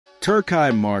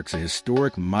Turkey marks a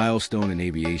historic milestone in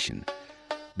aviation.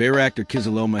 Bayraktar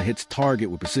Kızılelma hits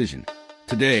target with precision.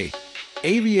 Today,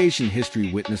 aviation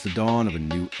history witnessed the dawn of a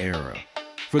new era.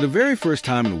 For the very first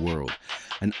time in the world,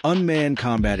 an unmanned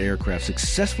combat aircraft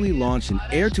successfully launched an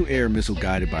air-to-air missile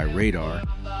guided by radar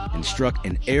and struck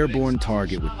an airborne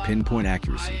target with pinpoint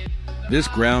accuracy. This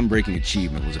groundbreaking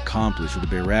achievement was accomplished with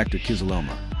the Bayraktar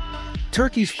Kızılelma,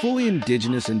 Turkey's fully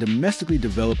indigenous and domestically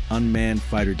developed unmanned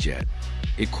fighter jet.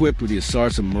 Equipped with the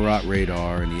Aviation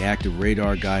radar and the active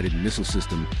radar-guided missile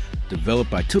system developed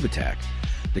by TÜBİTAK,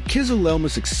 the Kızılelma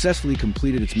successfully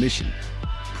completed its mission,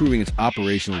 proving its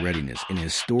operational readiness in a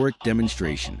historic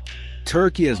demonstration.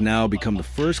 Turkey has now become the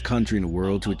first country in the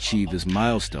world to achieve this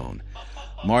milestone,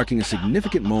 marking a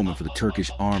significant moment for the Turkish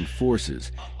armed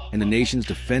forces and the nation's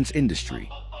defense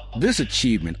industry. This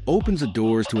achievement opens the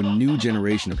doors to a new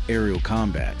generation of aerial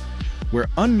combat, where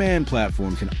unmanned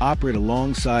platforms can operate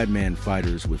alongside manned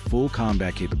fighters with full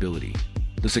combat capability.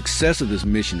 The success of this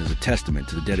mission is a testament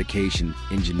to the dedication,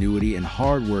 ingenuity, and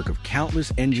hard work of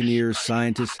countless engineers,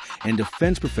 scientists, and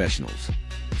defense professionals.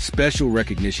 Special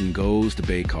recognition goes to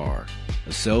Bayraktar,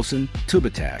 Aviation,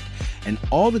 TÜBİTAK, and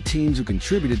all the teams who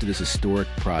contributed to this historic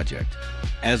project.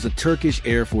 As the Turkish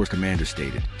Air Force commander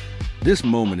stated, this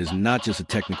moment is not just a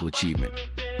technical achievement.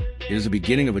 It is the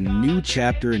beginning of a new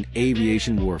chapter in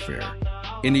aviation warfare.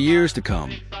 In the years to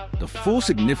come, the full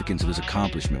significance of this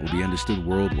accomplishment will be understood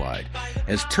worldwide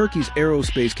as Turkey's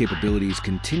aerospace capabilities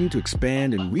continue to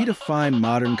expand and redefine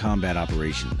modern combat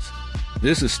operations.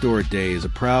 This historic day is a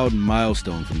proud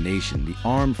milestone for the nation, the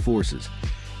armed forces,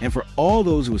 and for all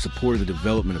those who have supported the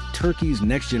development of Turkey's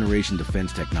next-generation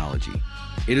defense technology.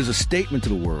 It is a statement to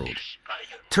the world.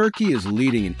 Turkey is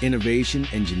leading in innovation,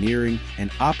 engineering,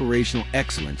 and operational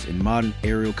excellence in modern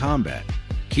aerial combat.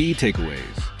 Key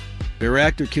takeaways: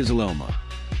 Bayraktar Kızılelma,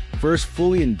 first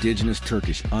fully indigenous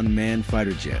Turkish unmanned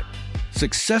fighter jet.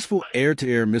 Successful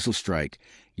air-to-air missile strike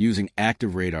using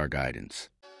active radar guidance.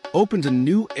 Opens a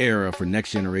new era for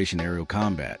next-generation aerial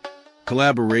combat.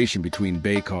 Collaboration between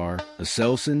Bayraktar,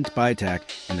 Aselsan,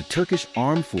 TÜBİTAK, and the Turkish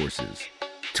armed forces.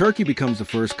 Turkey becomes the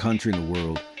first country in the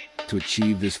world to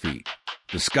achieve this feat.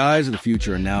 The skies of the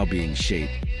future are now being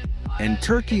shaped, and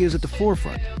Turkey is at the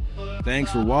forefront. Thanks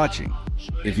for watching.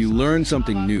 If you learned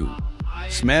something new,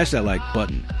 smash that like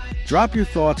button, drop your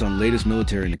thoughts on latest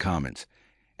military in the comments,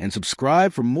 and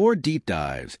subscribe for more deep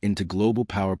dives into global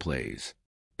power plays.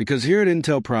 Because here at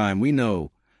Intel Prime, we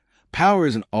know power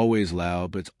isn't always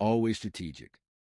loud, but it's always strategic.